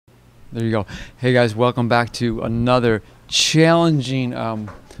There you go. Hey guys, welcome back to another challenging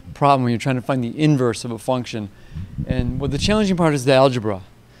problem when you're trying to find the inverse of a function. And the challenging part is the algebra.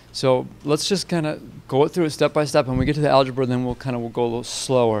 So let's just kind of go through it step by step. When we get to the algebra, then we'll go a little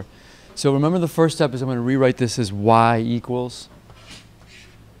slower. So remember, the first step is I'm going to rewrite this as y equals.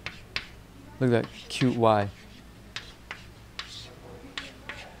 Look at that cute y.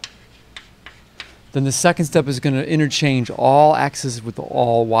 Then the second step is going to interchange all x's with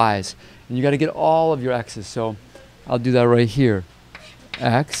all y's. And you got to get all of your x's. So I'll do that right here.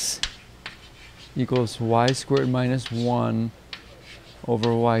 X equals y squared minus 1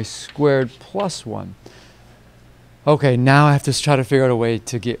 over y squared plus 1. Okay, now I have to try to figure out a way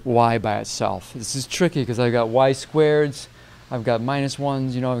to get y by itself. This is tricky because I've got y squareds, I've got minus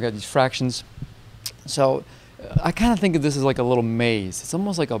 1s, I've got these fractions. So I kind of think of this as like a little maze. It's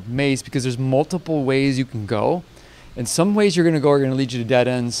almost like a maze because there's multiple ways you can go. And some ways you're going to go are going to lead you to dead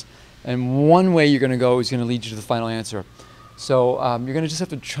ends. And one way you're going to go is going to lead you to the final answer. So you're going to just have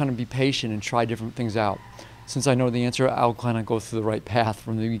to try to be patient and try different things out. Since I know the answer, I'll kind of go through the right path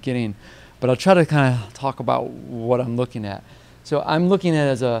from the beginning. But I'll try to kind of talk about what I'm looking at. So I'm looking at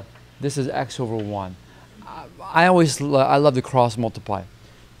it as this is x over 1. I love to cross multiply.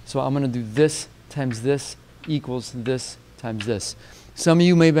 So I'm going to do this times this equals this times this. Some of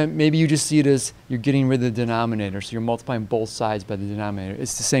you, maybe you just see it as you're getting rid of the denominator. So you're multiplying both sides by the denominator.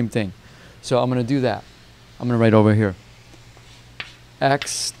 It's the same thing. So I'm going to do that. I'm going to write over here.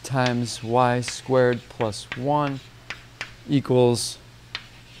 X times y squared plus 1 equals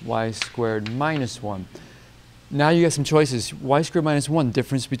y squared minus 1. Now you got some choices. Y squared minus 1,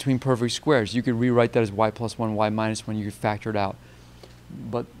 difference between perfect squares. You could rewrite that as y plus 1, y minus 1. You could factor it out.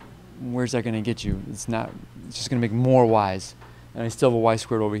 But where's that going to get you? It's just going to make more y's. And I still have a y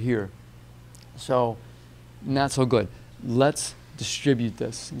squared over here. So not so good. Let's distribute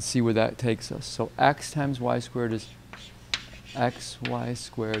this and see where that takes us. So x times y squared is xy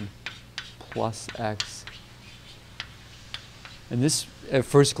squared plus x. And this, at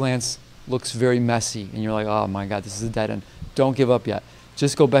first glance, looks very messy. And you're like, oh my God, this is a dead end. Don't give up yet.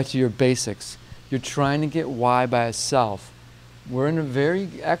 Just go back to your basics. You're trying to get y by itself. We're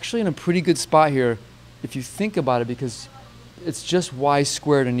actually in a pretty good spot here if you think about it, because it's just y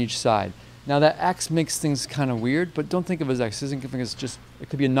squared on each side. Now that x makes things kind of weird, but don't think of it as x. Think of it as just, it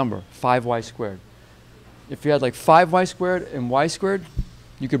could be a number, 5y squared. If you had like 5y squared and y squared,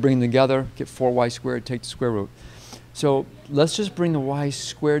 you could bring them together, get 4y squared, take the square root. So let's just bring the y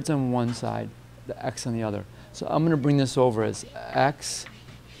squareds on one side, the x on the other. So I'm going to bring this over as x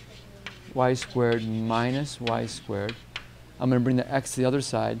y squared minus y squared. I'm going to bring the x to the other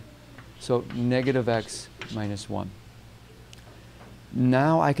side, so negative x minus 1.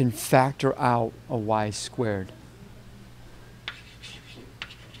 Now I can factor out a y squared.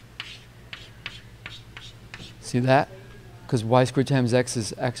 See that? Because y squared times x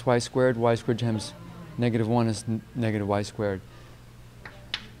is xy squared, y squared times negative 1 is negative y squared.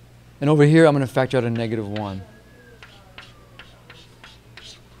 And over here I'm going to factor out a negative 1.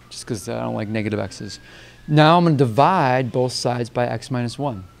 Just because I don't like negative x's. Now I'm going to divide both sides by x minus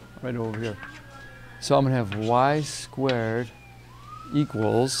 1, right over here. So I'm going to have y squared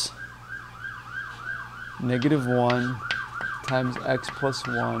equals negative 1 times x plus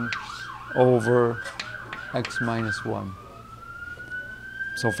 1 over x minus 1.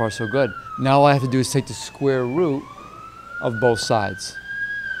 So far, so good. Now all I have to do is take the square root of both sides.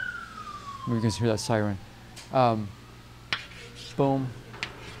 You can hear that siren. Boom,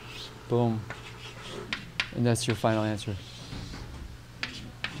 boom. And that's your final answer.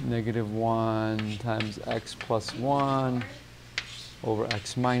 Negative 1 times x plus 1 over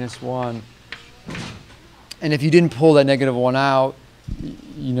x minus 1. And if you didn't pull that negative 1 out,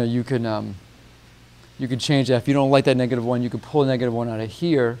 you could change that. If you don't like that negative 1, you could pull a negative 1 out of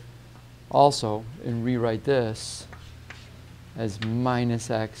here also and rewrite this as minus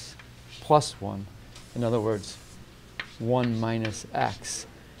x plus 1. In other words, 1 minus x.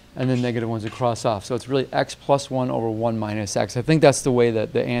 And then negative 1's would cross off. So it's really x plus 1 over 1 minus x. I think that's the way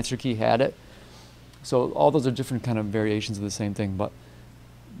that the answer key had it. So all those are different kind of variations of the same thing, but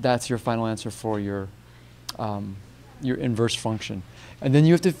that's your final answer for your inverse function. And then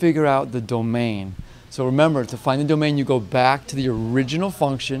you have to figure out the domain. So remember, to find the domain, you go back to the original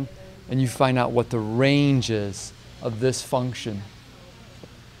function and you find out what the range is of this function.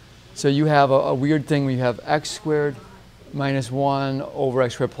 So you have a weird thing where you have x squared minus 1 over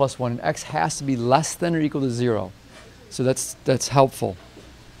x squared plus 1, and x has to be less than or equal to 0. So that's helpful.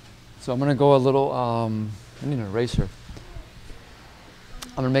 So I'm going to go a little, I need an eraser.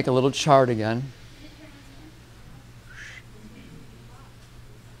 I'm going to make a little chart again.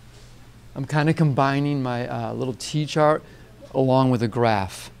 I'm kind of combining my little T-chart along with a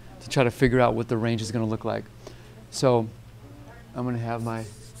graph to try to figure out what the range is going to look like. So I'm going to have my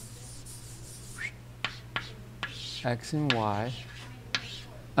X and Y.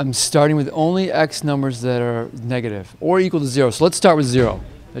 I'm starting with only X numbers that are negative or equal to 0. So let's start with 0.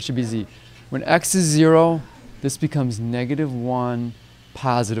 That should be Z. When X is 0, this becomes -1,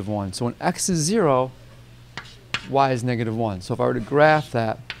 +1. So when X is 0, Y is -1. So if I were to graph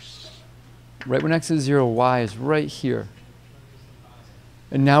that, right when X is 0, Y is right here.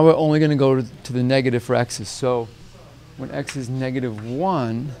 And now we're only going to go to the negative for X's. So when X is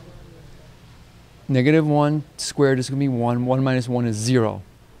 -1, -1 squared is going to be 1. 1 minus 1 is 0.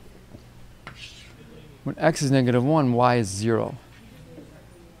 When X is -1, Y is 0.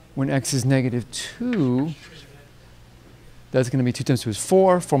 When X is -2, that's going to be 2 times 2 is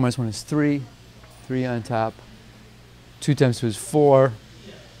 4. 4 minus 1 is 3. 3 on top. 2 times 2 is 4.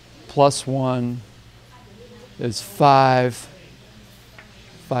 Plus 1 is 5.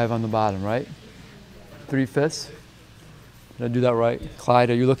 5 on the bottom, right? 3/5. Did I do that right? Clyde,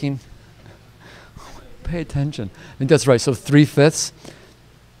 are you looking? Pay attention. I think that's right. So 3/5.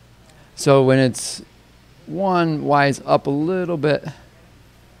 So when it's 1, Y is up a little bit.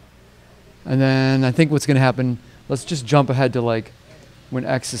 And then I think what's going to happen, let's just jump ahead to like when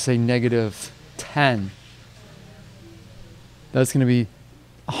X is, say, -10. That's going to be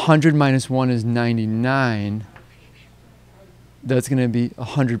 100 minus 1 is 99. That's going to be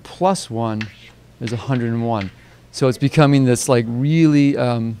 100 plus 1 is 101. So it's becoming this like really,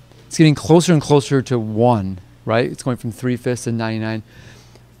 it's getting closer and closer to 1, right? It's going from 3/5 to 99.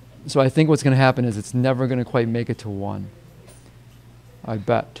 So I think what's going to happen is it's never going to quite make it to 1. I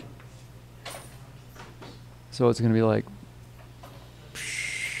bet. So it's going to be like,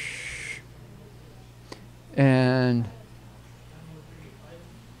 and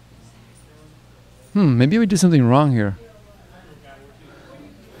maybe we did something wrong here.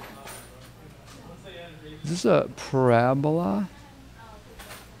 Is this a parabola?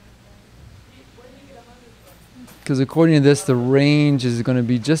 Because according to this, the range is going to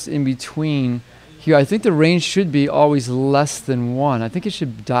be just in between here. I think the range should be always less than 1. I think it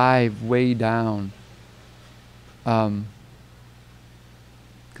should dive way down. Because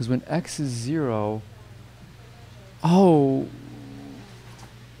when X is 0,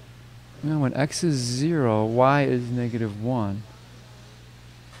 when X is 0, Y is -1.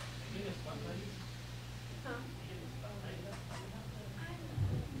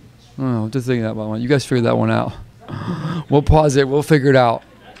 Oh, just thinking that one. You guys figure that one out. We'll pause it. We'll figure it out.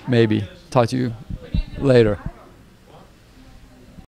 Maybe. Talk to you later.